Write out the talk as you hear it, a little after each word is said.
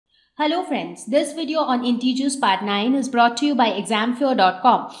Hello friends, this video on integers part 9 is brought to you by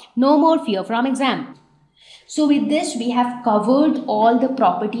examfear.com. No more fear from exam. So with this we have covered all the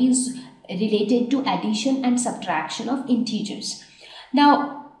properties related to addition and subtraction of integers.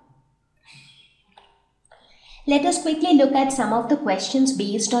 Now let us quickly look at some of the questions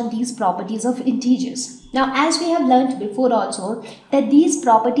based on these properties of integers. Now as we have learnt before also that these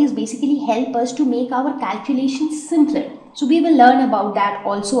properties basically help us to make our calculations simpler. So we will learn about that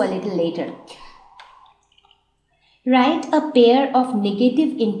also a little later. Write a pair of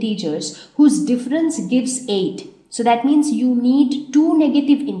negative integers whose difference gives 8. So that means you need two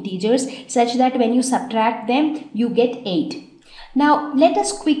negative integers such that when you subtract them you get 8. Now let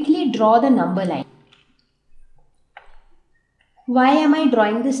us quickly draw the number line. Why am I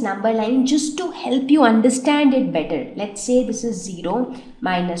drawing this number line? Just to help you understand it better. Let's say this is 0,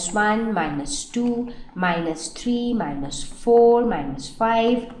 minus 1, minus 2, minus 3, minus 4, minus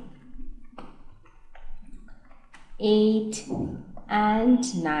 5, 8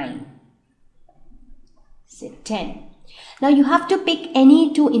 and 9. Say 10. Now you have to pick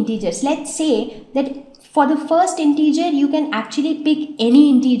any two integers. Let's say that for the first integer you can actually pick any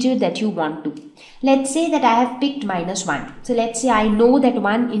integer that you want to. Let's say that I have picked minus 1. So let's say I know that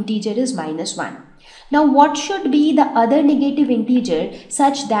one integer is minus 1. Now what should be the other negative integer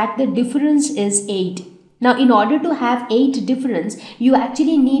such that the difference is 8? Now in order to have 8 difference, you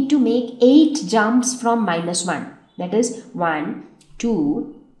actually need to make 8 jumps from minus 1. That is 1,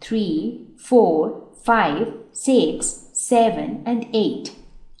 2, 3, 4, 5, 6, 7 and 8.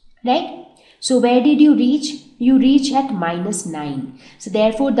 Right? So where did you reach? You reach at minus 9. So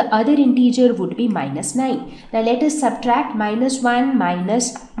therefore the other integer would be minus 9. Now let us subtract minus 1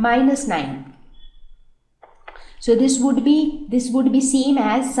 minus 9. So this would be same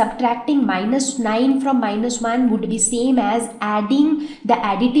as subtracting minus 9 from minus 1 would be same as adding the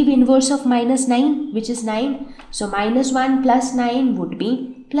additive inverse of minus 9, which is 9. So minus 1 plus 9 would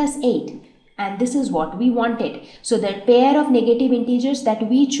be plus 8. And this is what we wanted. So the pair of negative integers that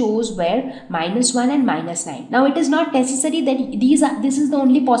we chose were minus 1 and minus 9. Now it is not necessary that this is the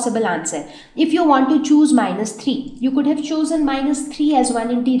only possible answer. If you want to choose minus 3, you could have chosen minus 3 as one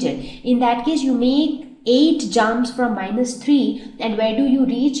integer. In that case, you make 8 jumps from minus 3 and where do you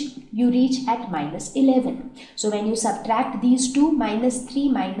reach? You reach at minus 11. So when you subtract these two, minus 3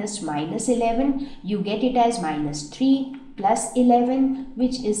 minus 11, you get it as minus 3 plus 11,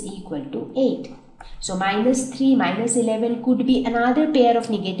 which is equal to 8. So minus 3 minus 11 could be another pair of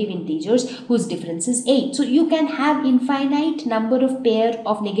negative integers whose difference is 8. So you can have infinite number of pair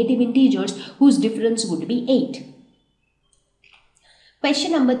of negative integers whose difference would be 8.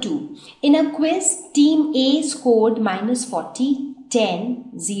 Question number 2. In a quiz, team A scored minus 40,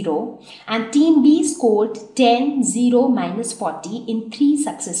 10, 0 and team B scored 10, 0, minus 40 in 3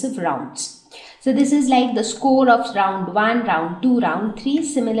 successive rounds. So this is like the score of round 1, round 2, round 3.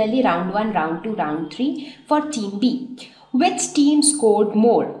 Similarly, round 1, round 2, round 3 for team B. Which team scored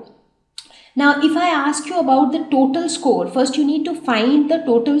more? Now, if I ask you about the total score, first you need to find the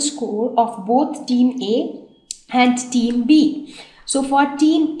total score of both team A and team B. So for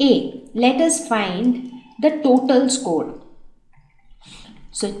team A, let us find the total score.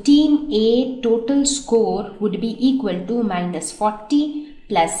 So team A total score would be equal to minus 40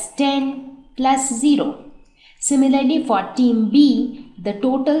 plus 10 plus 0. Similarly, for team B, the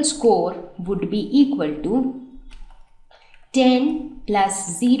total score would be equal to 10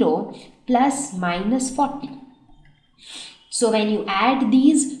 plus 0 plus minus 40. So when you add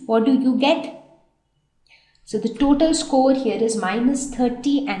these, what do you get? So the total score here is minus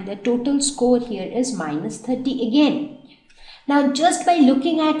 30 and the total score here is minus 30 again. Now just by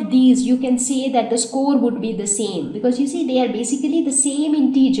looking at these, you can say that the score would be the same because you see they are basically the same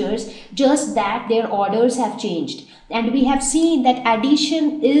integers, just that their orders have changed. And we have seen that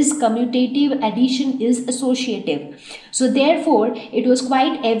addition is commutative, addition is associative. So therefore, it was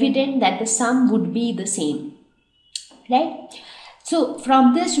quite evident that the sum would be the same. Right? So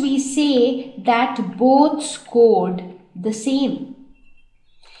from this we say that both scored the same.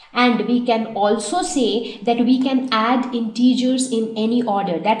 And we can also say that we can add integers in any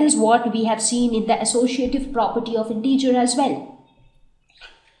order. That is what we have seen in the associative property of integer as well.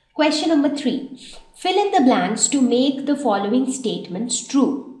 Question number 3. Fill in the blanks to make the following statements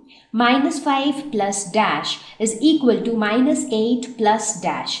true. Minus 5 plus dash is equal to minus 8 plus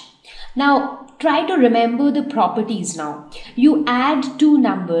dash. Now try to remember the properties now. You add two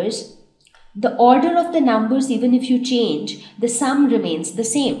numbers. The order of the numbers, even if you change, the sum remains the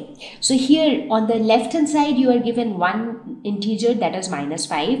same. So here on the left hand side you are given one integer, that is minus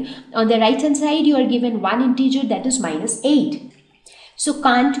 5. On the right hand side you are given one integer, that is minus 8. So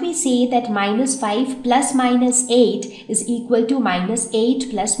can't we say that minus 5 plus minus 8 is equal to minus 8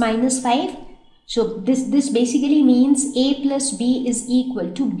 plus minus 5? So this basically means A plus B is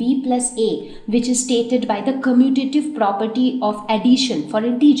equal to B plus A, which is stated by the commutative property of addition for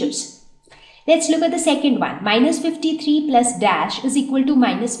integers. Let's look at the second one. Minus 53 plus dash is equal to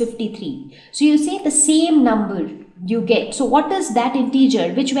minus 53. So you say the same number you get. So what is that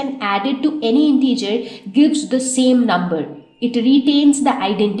integer which when added to any integer gives the same number? It retains the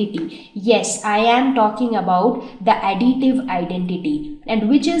identity. Yes, I am talking about the additive identity. And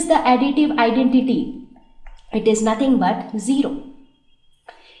which is the additive identity? It is nothing but 0.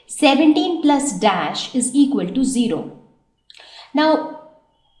 17 plus dash is equal to 0. Now,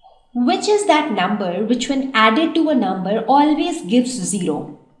 which is that number which when added to a number always gives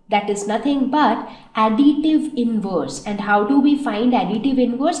 0? That is nothing but additive inverse. And how do we find additive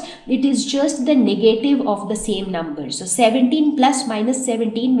inverse? It is just the negative of the same number. So 17 plus minus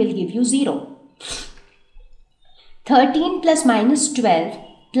 17 will give you 0. 13 plus minus 12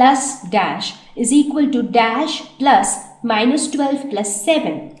 plus dash is equal to dash plus minus 12 plus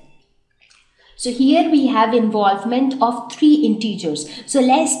 7. So here we have involvement of 3 integers. So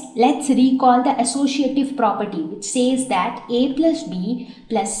let's recall the associative property which says that A plus B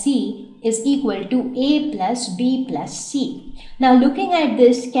plus C is equal to A plus B plus C. Now looking at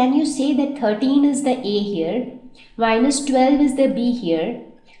this, can you say that 13 is the A here, minus 12 is the B here,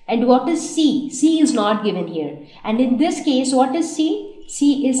 and what is C? C is not given here. And in this case, what is C?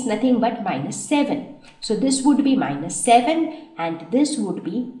 C is nothing but minus 7. So this would be minus 7 and this would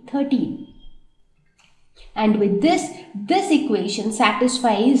be 13. And with this equation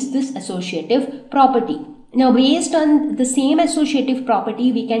satisfies this associative property. Now based on the same associative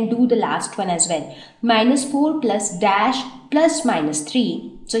property, we can do the last one as well. Minus 4 plus dash plus minus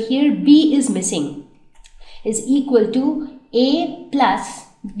 3. So here B is missing, is equal to A plus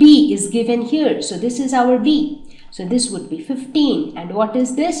B is given here. So this is our B. So this would be 15. And what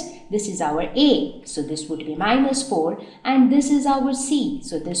is this? This is our A. So this would be minus 4. And this is our C.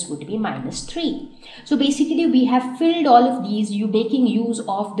 So this would be minus 3. So basically we have filled all of these, you making use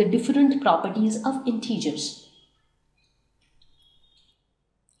of the different properties of integers.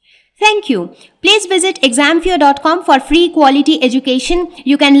 Thank you. Please visit examfear.com for free quality education.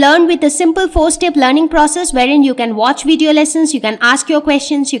 You can learn with a simple 4-step learning process wherein you can watch video lessons, you can ask your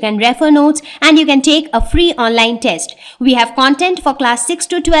questions, you can refer notes, and you can take a free online test. We have content for class 6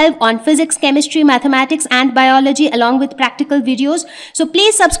 to 12 on physics, chemistry, mathematics, and biology along with practical videos. So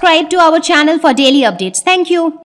please subscribe to our channel for daily updates. Thank you.